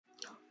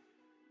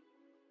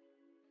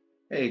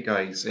Hey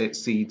guys,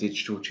 it's the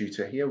Digital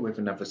Tutor here with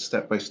another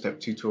step-by-step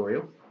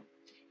tutorial.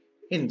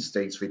 In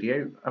today's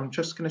video, I'm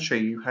just going to show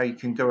you how you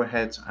can go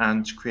ahead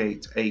and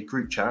create a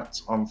group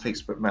chat on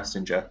Facebook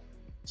Messenger.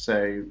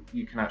 So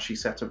you can actually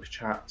set up a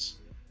chat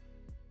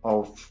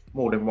of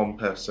more than one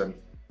person.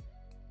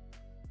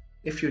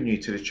 If you're new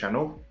to the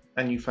channel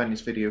and you find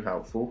this video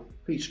helpful,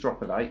 please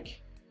drop a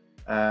like.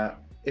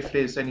 If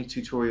there's any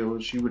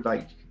tutorials you would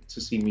like to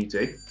see me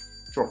do,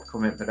 drop a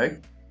comment below.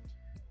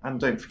 And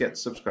don't forget to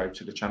subscribe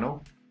to the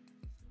channel.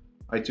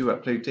 I do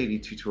upload daily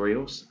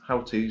tutorials,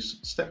 how-tos,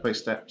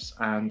 step-by-steps,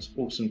 and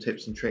awesome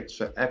tips and tricks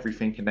for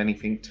everything and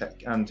anything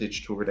tech and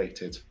digital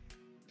related.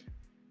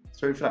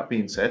 So with that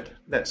being said,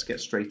 let's get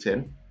straight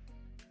in.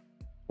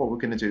 What we're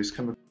going to do is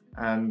come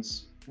and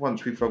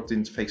once we've logged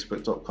into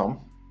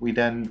facebook.com, we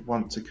then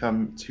want to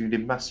come to the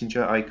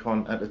messenger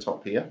icon at the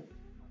top here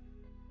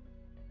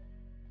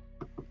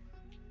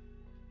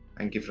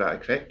and give that a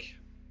click.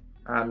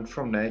 And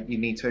from there you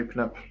need to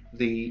open up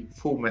the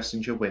full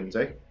messenger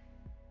window.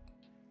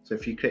 So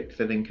if you click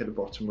the link at the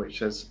bottom which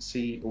says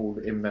see all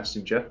in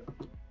messenger.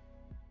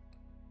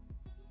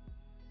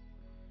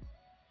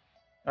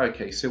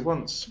 Okay, so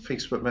once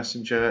Facebook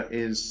Messenger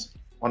is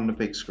on the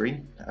big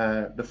screen,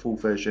 the full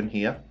version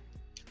here,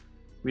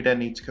 we then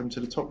need to come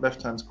to the top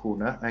left hand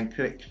corner and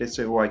click this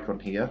little icon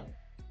here,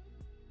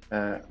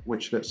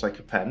 which looks like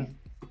a pen.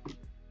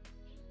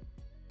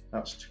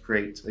 That's to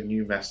create a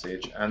new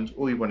message, and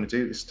all you want to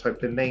do is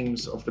type the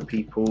names of the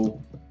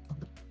people.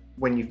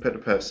 When you put the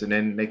person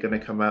in, they're going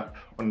to come up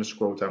on the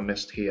scroll down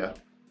list here.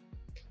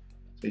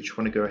 So you just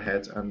want to go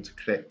ahead and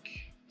click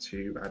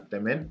to add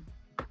them in.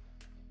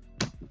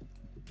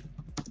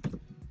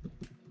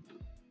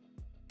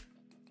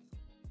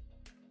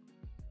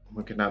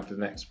 We're going to add the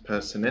next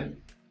person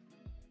in,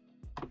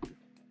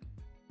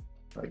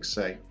 like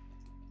so.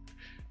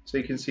 So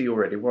you can see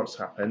already what's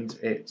happened.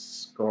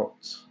 It's got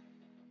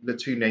the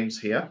two names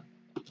here,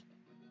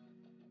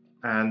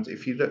 and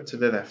if you look to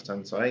the left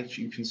hand side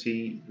you can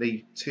see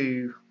the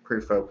two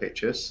profile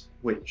pictures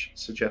which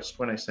suggest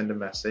when I send a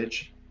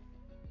message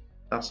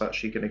that's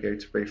actually going to go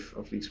to both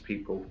of these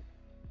people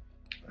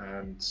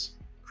and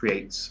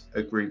create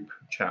a group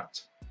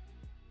chat.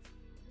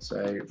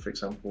 So for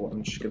example,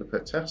 I'm just going to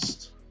put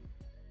test,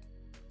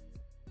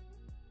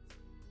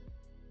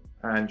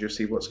 and you'll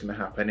see what's going to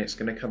happen. It's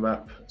going to come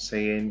up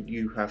saying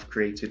you have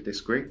created this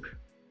group.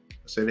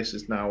 So this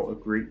is now a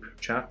group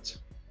chat.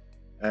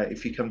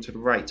 If you come to the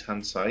right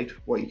hand side,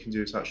 what you can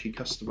do is actually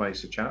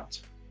customize the chat.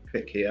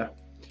 Click here.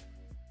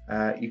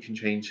 You can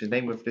change the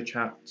name of the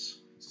chat.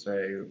 So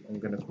I'm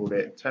going to call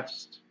it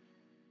test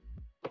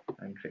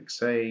and click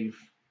save.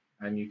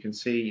 And you can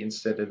see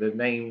instead of the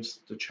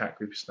names, the chat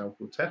group is now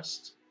called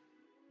test.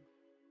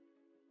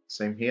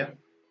 Same here.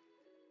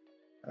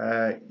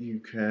 You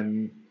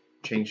can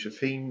change the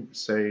theme.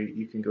 So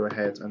you can go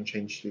ahead and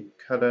change the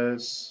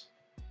colors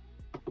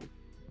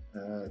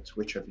to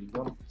whichever you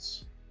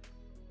want.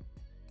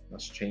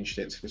 Let's change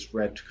it to this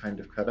red kind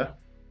of color,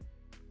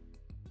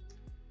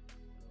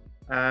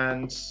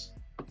 and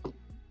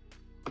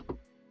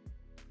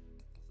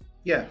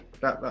yeah,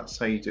 that's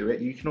how you do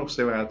it. You can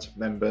also add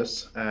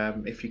members.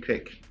 If you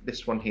click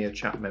this one here,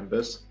 chat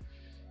members,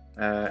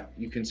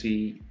 you can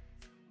see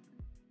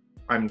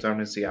I'm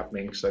down as the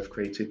admin because I've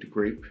created the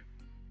group,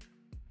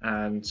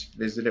 and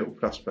there's a little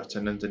plus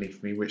button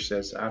underneath me which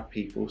says add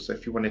people. So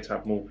if you wanted to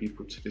add more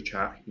people to the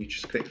chat, you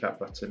just click that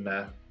button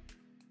there.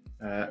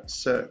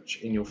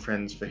 Search in your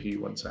friends for who you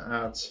want to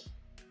add,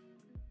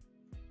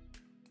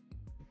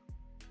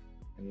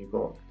 and you've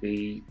got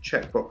the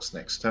checkbox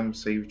next to them,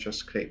 so you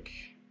just click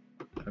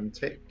and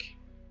tick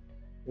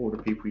all the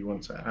people you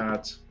want to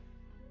add,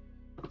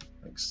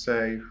 like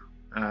so,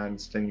 and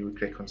then you would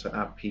click onto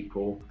add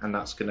people, and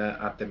that's going to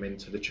add them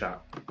into the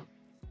chat.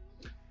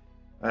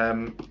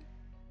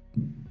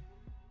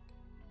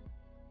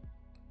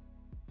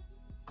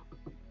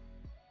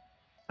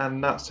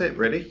 And that's it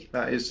really.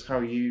 That is how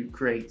you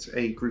create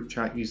a group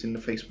chat using the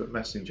Facebook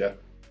Messenger.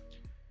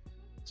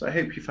 So I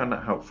hope you found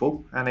that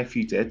helpful, and if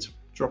you did,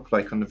 drop a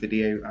like on the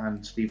video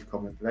and leave a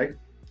comment below.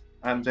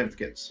 And don't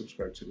forget to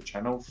subscribe to the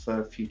channel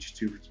for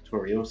future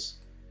tutorials,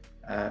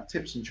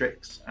 tips and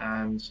tricks,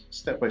 and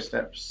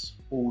step-by-steps,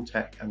 all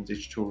tech and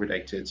digital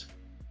related.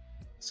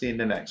 See you in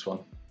the next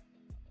one.